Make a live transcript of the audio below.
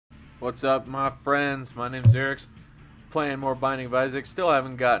What's up, my friends? My name's Iirix. Playing more Binding of Isaac. Still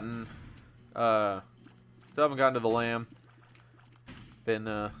haven't gotten to the lamb.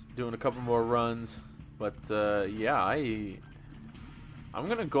 Been doing a couple more runs, but yeah, I'm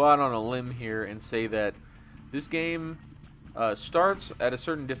gonna go out on a limb here and say that this game starts at a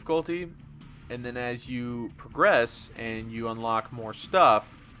certain difficulty, and then as you progress and you unlock more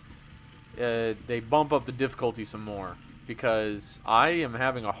stuff, they bump up the difficulty some more. Because I am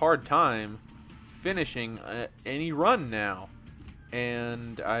having a hard time finishing any run now,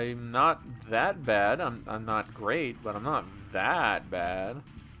 and I'm not that bad. I'm not great, but I'm not that bad.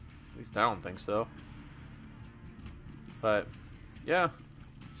 At least I don't think so. But yeah,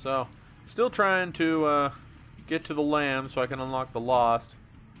 so still trying to get to the lamb so I can unlock the lost.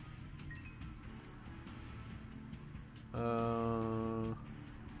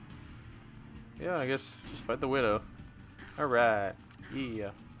 Yeah, I guess just fight the widow. Alright.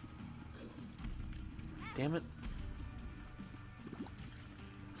 Yeah. Damn it.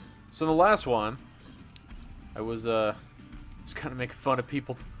 So the last one, I was just kind of making fun of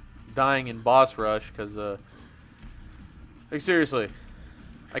people dying in boss rush, because like seriously,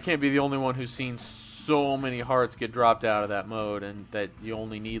 I can't be the only one who's seen so many hearts get dropped out of that mode, and that you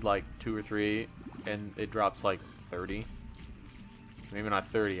only need like 2 or 3, and it drops like 30. Maybe not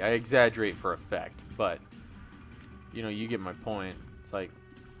 30. I exaggerate for effect, but you know, you get my point. It's like,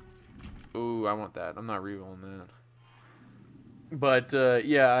 ooh, I want that. I'm not re-rolling that. But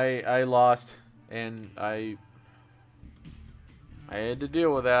yeah, I lost, and I had to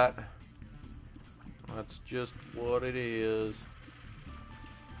deal with that. That's just what it is.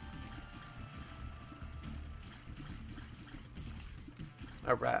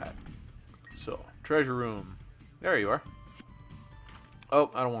 Alright. So, treasure room. There you are.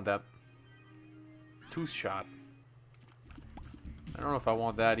 Oh, I don't want that. Tooth shot. I don't know if I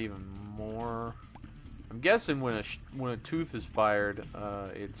want that even more. I'm guessing when a tooth is fired,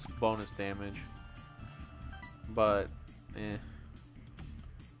 it's bonus damage. But, eh.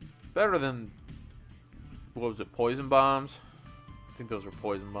 Better than, what was it, poison bombs? I think those were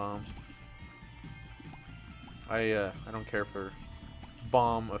poison bombs. I don't care for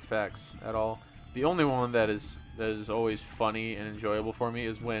bomb effects at all. The only one that is always funny and enjoyable for me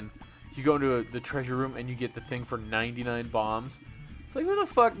is when you go into the treasure room and you get the thing for 99 bombs. It's like, who the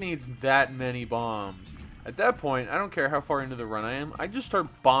fuck needs that many bombs? At that point, I don't care how far into the run I am. I just start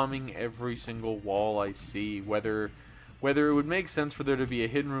bombing every single wall I see, whether it would make sense for there to be a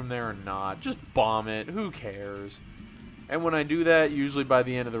hidden room there or not. Just bomb it. Who cares? And when I do that, usually by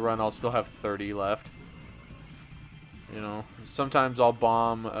the end of the run, I'll still have 30 left. You know, sometimes I'll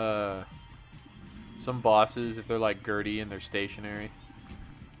bomb some bosses if they're like Gertie and they're stationary.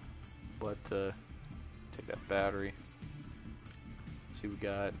 But take that battery. See, we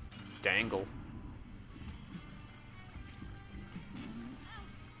got dangle.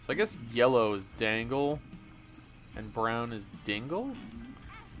 So I guess yellow is dangle and brown is dingle.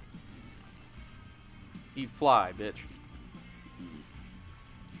 Eat fly, bitch.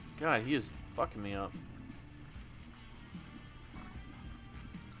 God, he is fucking me up.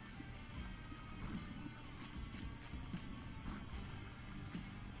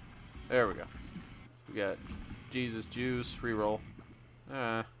 There we go. We got Jesus juice, reroll.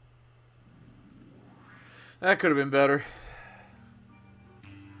 That could have been better.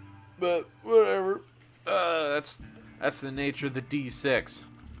 But whatever. That's the nature of the D6.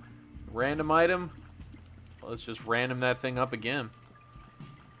 Random item. Let's just random that thing up again.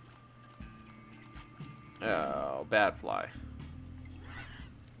 Oh, bad fly.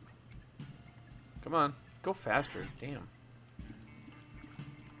 Come on, go faster. Damn.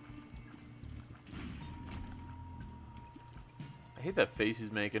 I hate that face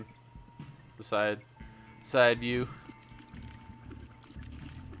he's making. The side view.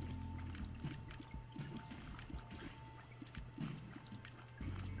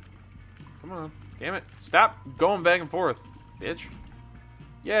 Come on. Damn it. Stop going back and forth, bitch.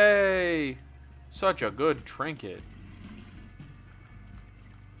 Yay! Such a good trinket.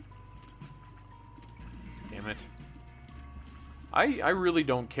 Damn it. I really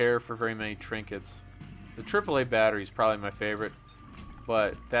don't care for very many trinkets. The AAA battery is probably my favorite.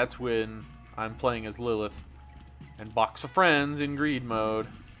 But that's when I'm playing as Lilith and Box of Friends in greed mode.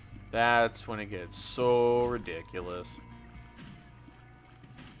 That's when it gets so ridiculous.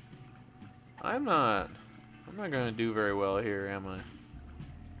 I'm not gonna do very well here, am I?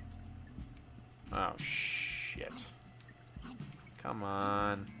 Oh shit. Come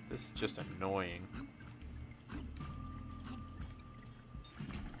on. This is just annoying.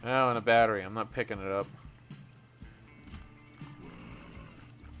 Oh, and a battery. I'm not picking it up.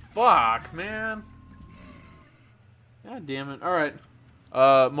 Fuck, man. God damn it. Alright.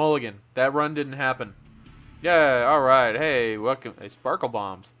 Mulligan. That run didn't happen. Yeah, alright. Hey, welcome. Hey, Sparkle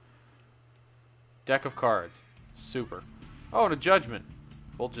Bombs. Deck of cards. Super. Oh, and a Judgment.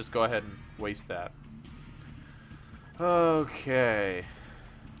 We'll just go ahead and waste that. Okay.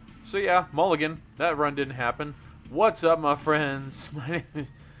 So yeah, Mulligan. That run didn't happen. What's up, my friends? My name is...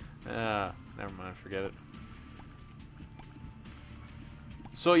 never mind. Forget it.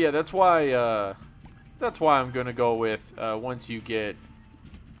 So yeah, that's why I'm gonna go with once you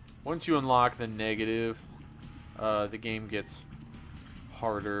unlock the negative, the game gets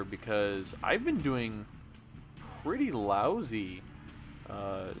harder because I've been doing pretty lousy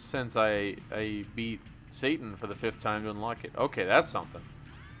since I beat Satan for the 5th time to unlock it. Okay, that's something.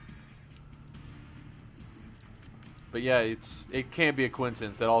 But yeah, it can't be a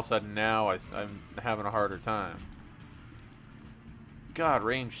coincidence that all of a sudden now I'm having a harder time. God,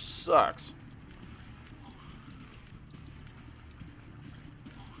 range sucks.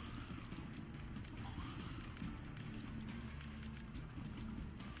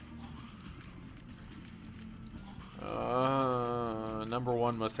 Number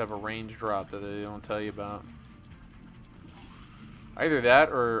 1 must have a range drop that they don't tell you about. Either that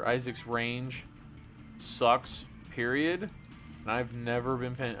or Isaac's range sucks, period. And I've never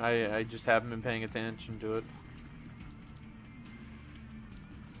been paying... I just haven't been paying attention to it.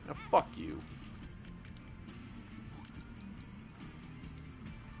 Now, fuck you.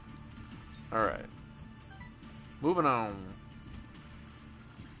 Alright. Moving on.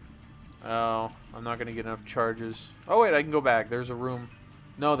 Oh, I'm not going to get enough charges. Oh, wait, I can go back. There's a room.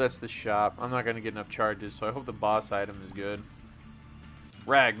 No, that's the shop. I'm not going to get enough charges, so I hope the boss item is good.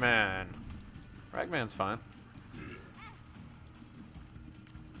 Ragman. Ragman's fine.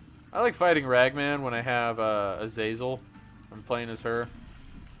 I like fighting Ragman when I have Azazel. I'm playing as her.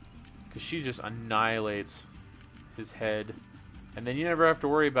 Because she just annihilates his head. And then you never have to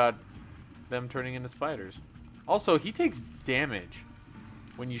worry about them turning into spiders. Also, he takes damage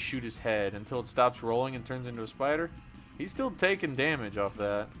when you shoot his head until it stops rolling and turns into a spider. He's still taking damage off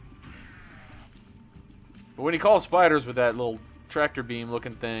that. But when he calls spiders with that little tractor beam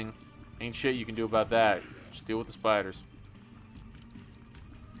looking thing, ain't shit you can do about that. Just deal with the spiders.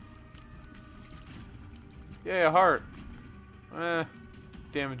 Yeah, heart.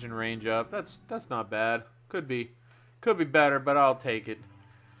 Damage and range up. That's not bad. Could be better, but I'll take it.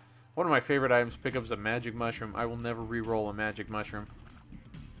 One of my favorite items to pick up is a magic mushroom. I will never re-roll a magic mushroom.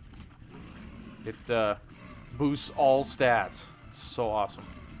 It boosts all stats. It's so awesome.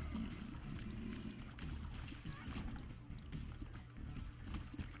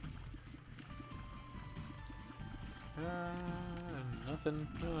 Nothing.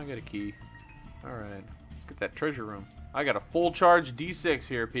 Oh, I got a key. Alright. Let's get that treasure room. I got a full charge D6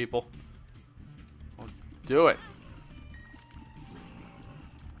 here, people. Let's do it.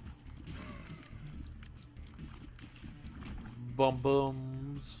 Bum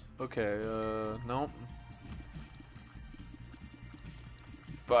bums. Okay, nope.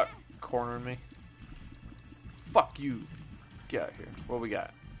 Fuck, cornering me. Fuck you. Get out of here. What we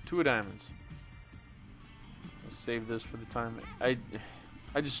got? 2 of diamonds. Let's save this for the time. I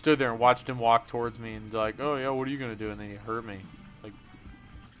just stood there and watched him walk towards me and like, oh yeah, what are you gonna do? And then he hurt me. Like,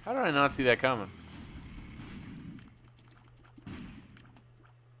 how did I not see that coming?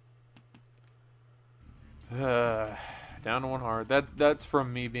 Down to 1 heart. That's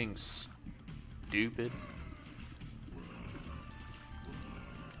from me being stupid.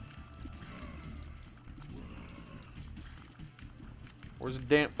 Where's the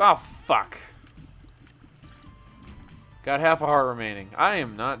damn... Oh, fuck. Got half a heart remaining. I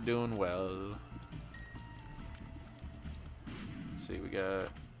am not doing well. Let's see, we got...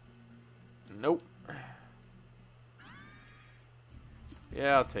 Nope.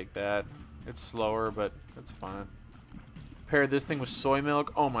 Yeah, I'll take that. It's slower, but that's fine. Pair this thing with soy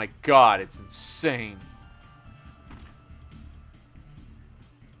milk. Oh my god, it's insane.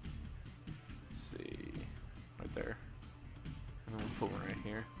 Let's see. Right there. And then we'll put one right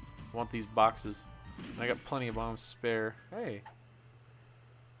here. I want these boxes. I got plenty of bombs to spare. Hey.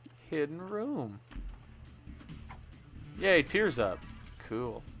 Hidden room. Yay, tears up.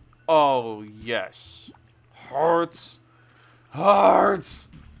 Cool. Oh, yes. Hearts. Hearts.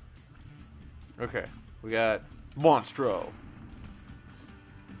 Okay. We got Monstro.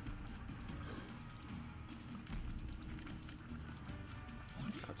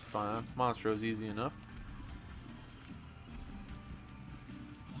 That's fine. Monstro's easy enough.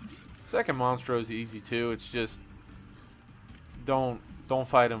 Second Monstro's easy too. It's just don't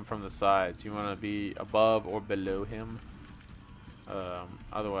fight him from the sides. You want to be above or below him.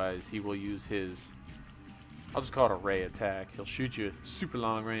 Otherwise, he will use his... I'll just call it a ray attack. He'll shoot you super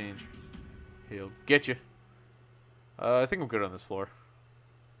long range. He'll get you. I think I'm good on this floor.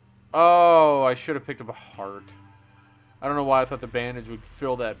 Oh, I should have picked up a heart. I don't know why I thought the bandage would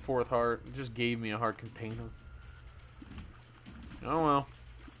fill that fourth heart. It just gave me a heart container. Oh well.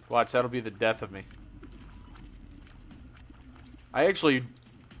 Watch, that'll be the death of me. I actually...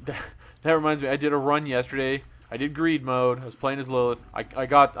 that reminds me, I did a run yesterday. I did greed mode. I was playing as Lilith.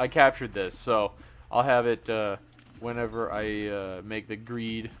 I captured this, so I'll have it whenever I make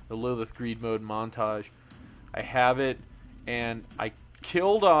the Lilith greed mode montage. I have it, and I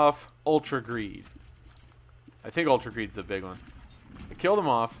killed off Ultra Greed. I think Ultra Greed's the big one. I killed him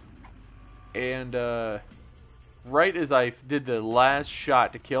off, and right as I did the last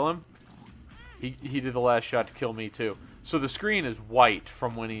shot to kill him, he did the last shot to kill me too. So the screen is white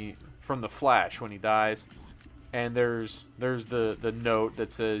from the flash when he dies, and there's the note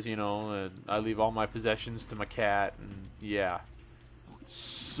that says, you know, I leave all my possessions to my cat, and yeah,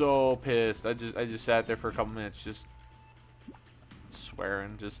 so pissed. I just sat there for a couple minutes just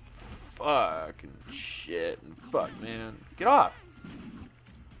swearing, just fucking shit and fuck, man, get off.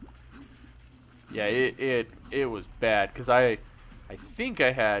 Yeah, it was bad because I think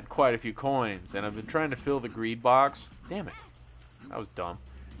I had quite a few coins, and I've been trying to fill the greed box. Damn it, that was dumb.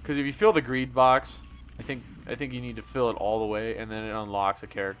 Because if you fill the greed box, I think you need to fill it all the way, and then it unlocks a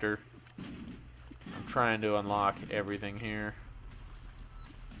character. I'm trying to unlock everything here.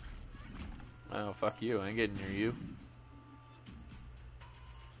 Oh, fuck you, I ain't getting near you.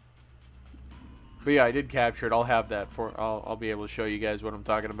 But yeah, I did capture it. I'll have that for. I'll be able to show you guys what I'm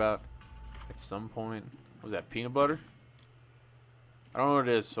talking about at some point. Was that peanut butter? I don't know what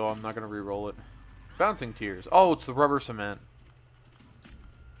it is, so I'm not gonna re-roll it. Bouncing tears. Oh, it's the rubber cement.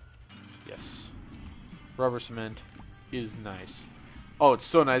 Yes, rubber cement is nice. Oh, it's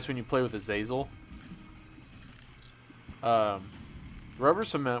so nice when you play with Azazel. Rubber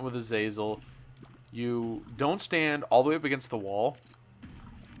cement with Azazel. You don't stand all the way up against the wall,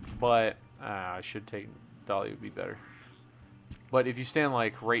 but I should take Dolly, would be better. But if you stand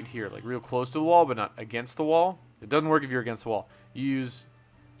like right here, like real close to the wall, but not against the wall, it doesn't work if you're against the wall. You use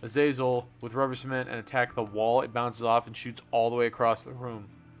Azazel with rubber cement and attack the wall. It bounces off and shoots all the way across the room.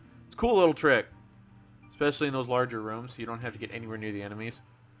 It's a cool little trick, especially in those larger rooms. You don't have to get anywhere near the enemies.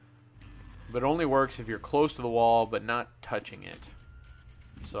 But it only works if you're close to the wall, but not touching it.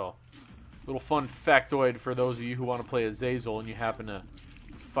 So, little fun factoid for those of you who want to play Azazel and you happen to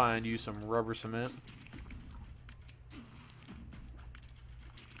find you some rubber cement.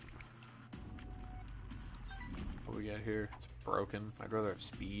 What we got here? It's broken. I'd rather have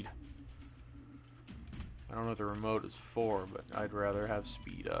speed. I don't know what the remote is for, but I'd rather have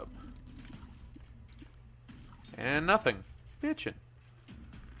speed up. And nothing. Bitchin'.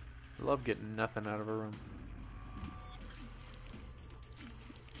 I love getting nothing out of a room.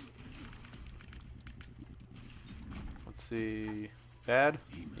 Let's see. Bad?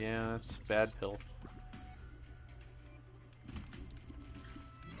 Yeah, that's a bad pill.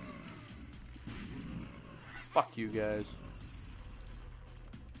 Fuck you guys.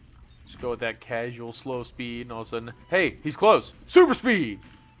 Just go with that casual slow speed and all of a sudden, hey, he's close! Super speed!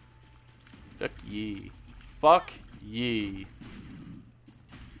 Fuck ye. Fuck ye.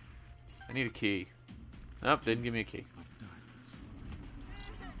 I need a key. Nope, didn't give me a key.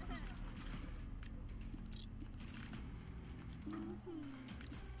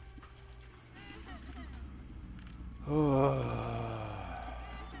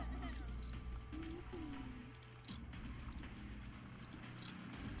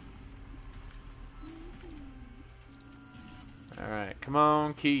 Alright, come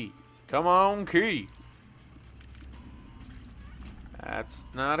on, key. Come on, key. That's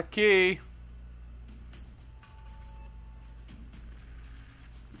not a key.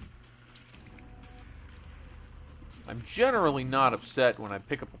 I'm generally not upset when I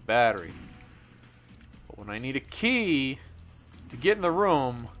pick up a battery. But when I need a key to get in the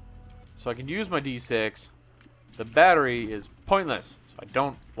room so I can use my D6, the battery is pointless. So I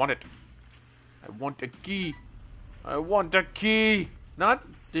don't want it. I want a key. I want a key. Not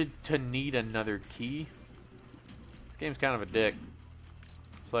to need another key. This game's kind of a dick.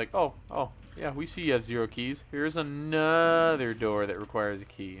 It's like, oh, yeah, we see you have 0 keys. Here's another door that requires a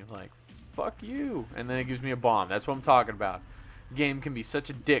key. I'm like, fuck you. And then it gives me a bomb. That's what I'm talking about. The game can be such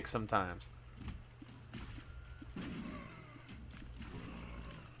a dick sometimes.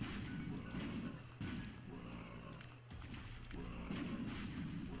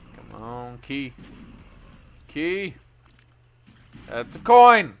 Come on, key. Key. That's a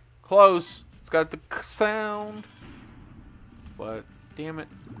coin. Close. It's got the sound. but damn it,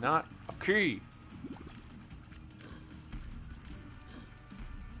 not a key.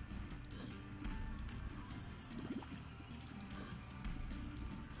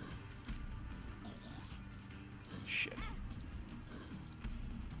 Shit.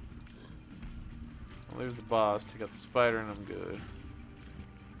 Well, there's the boss. Take out the spider and I'm good.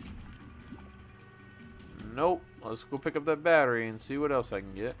 Nope. Let's go pick up that battery and see what else I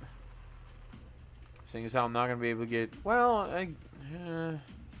can get. Seeing as how I'm not going to be able to get... Well,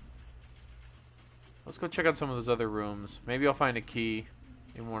 let's go check out some of those other rooms. Maybe I'll find a key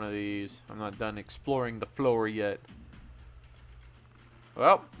in one of these. I'm not done exploring the floor yet.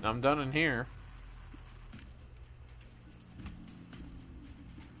 Well, I'm done in here.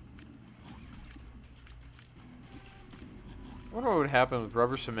 I wonder what would happen with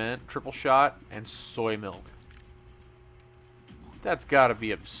rubber cement, triple shot, and soy milk. That's gotta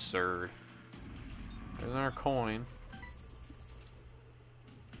be absurd. There's our coin.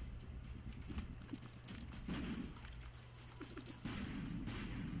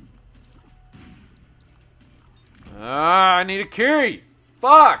 Ah, I need a key!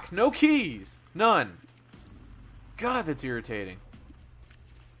 Fuck! No keys! None. God, that's irritating.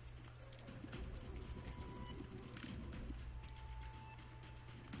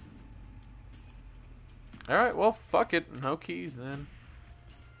 Alright, well, fuck it. No keys, then.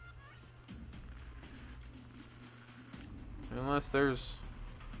 Unless there's...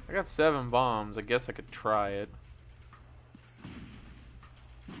 I got 7 bombs. I guess I could try it.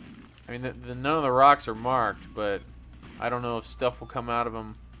 I mean, none of the rocks are marked, but I don't know if stuff will come out of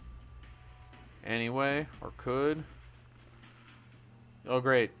them anyway, or could. Oh,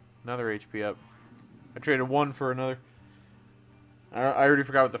 great. Another HP up. I traded 1 for another. I already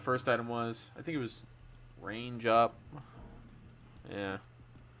forgot what the first item was. I think it was range up. Yeah.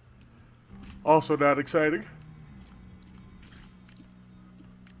 Also not exciting.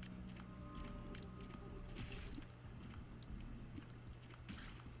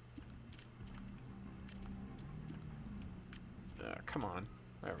 Come on.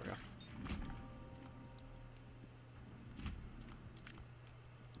 There we go.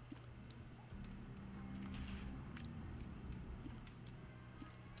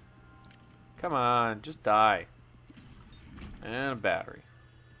 Come on, just die. And a battery.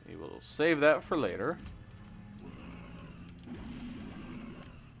 We will save that for later.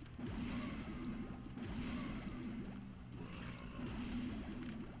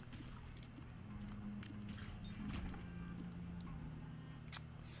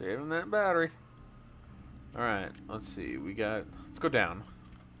 Saving that battery. Alright, let's see. Let's go down.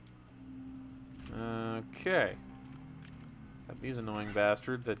 Okay. Got these annoying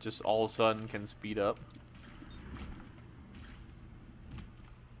bastards that just all of a sudden can speed up.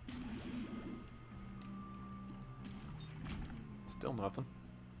 Still nothing.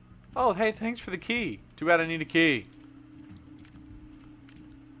 Oh, hey, thanks for the key. Too bad I need a key.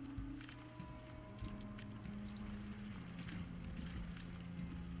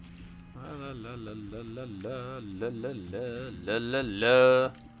 La la la la la la la la la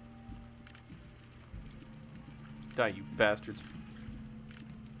la. Die, you bastards.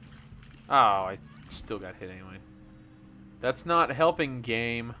 Oh, I still got hit anyway. That's not helping,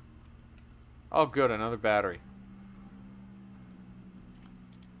 game. Oh, good, another battery.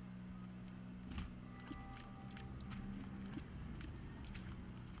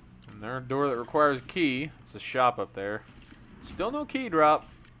 And there's a door that requires a key. It's a shop up there. Still no key drop.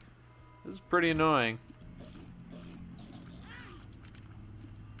 This is pretty annoying.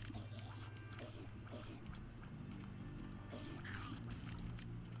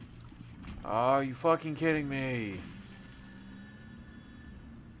 Oh, are you fucking kidding me?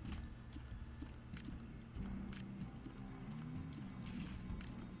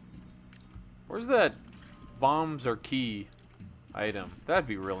 Where's that bombs or key item? That'd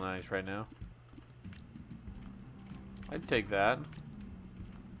be real nice right now. I'd take that.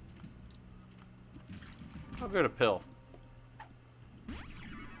 I'll go to pill.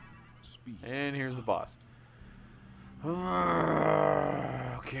 And here's the boss.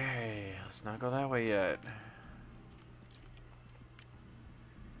 Okay, let's not go that way yet. So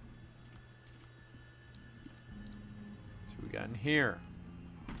we got in here.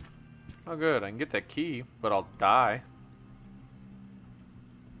 Oh good, I can get that key, but I'll die.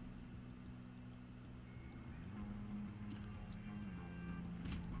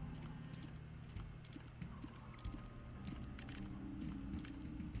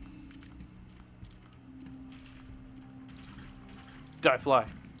 Die, fly.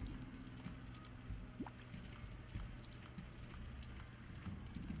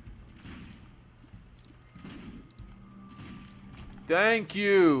 Thank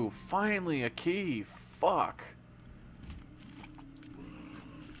you. Finally a key. Fuck.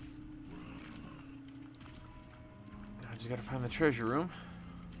 I just gotta find the treasure room.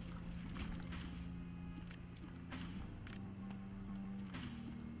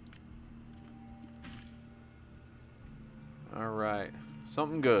 Alright.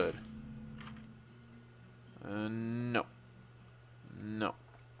 Something good. No. No.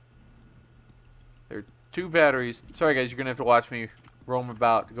 There are 2 batteries. Sorry guys, you're gonna have to watch me roam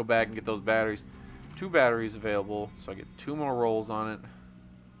about to go back and get those batteries. 2 batteries available, so I get 2 more rolls on it.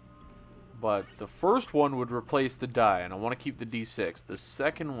 But the first one would replace the die, and I want to keep the D6. The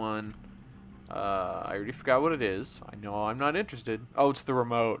second one, I already forgot what it is. I know I'm not interested. Oh, it's the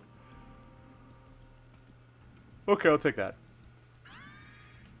remote. Okay, I'll take that.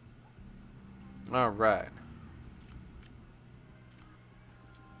 Alright.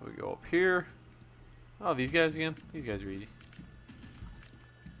 We go up here. Oh, these guys again? These guys are easy.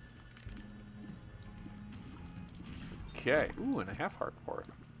 Okay. Ooh, and a half heart port.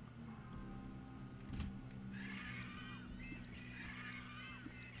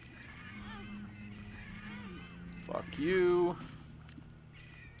 Fuck you.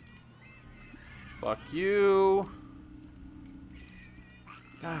 Fuck you.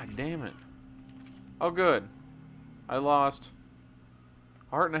 God damn it. Oh, good. I lost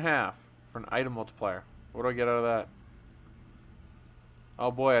a heart and a half for an item multiplier. What do I get out of that?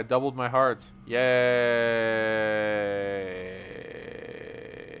 Oh boy, I doubled my hearts. Yay.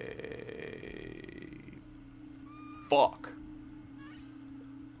 Fuck.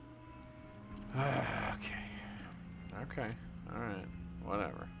 Okay. Okay. Alright.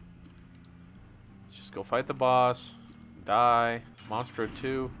 Whatever. Let's just go fight the boss. Die. Monstro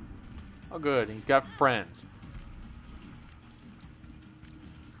 2. Oh good, he's got friends.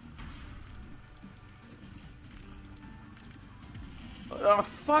 Oh,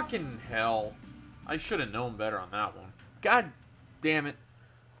 fucking hell. I should have known better on that one. God damn it.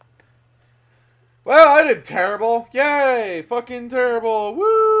 Well, I did terrible. Yay! Fucking terrible.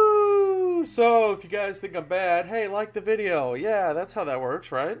 Woo! So, if you guys think I'm bad, hey, like the video. Yeah, that's how that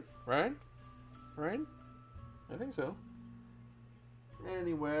works, right? Right? Right? I think so.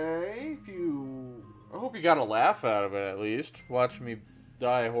 Anyway, I hope you got a laugh out of it, at least. Watch me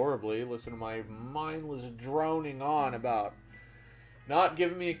die horribly. Listen to my mindless droning on about not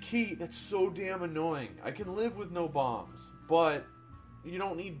giving me a key. That's so damn annoying. I can live with no bombs, but you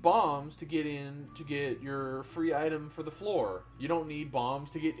don't need bombs to get in to get your free item for the floor. You don't need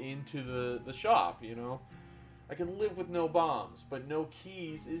bombs to get into the shop, you know? I can live with no bombs, but no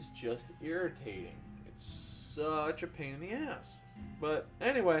keys is just irritating. It's such a pain in the ass. But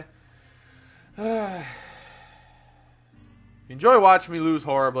anyway, if you enjoy watching me lose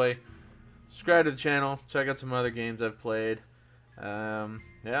horribly, subscribe to the channel, check out some other games I've played.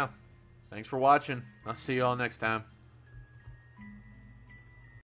 Yeah, thanks for watching. I'll see you all next time.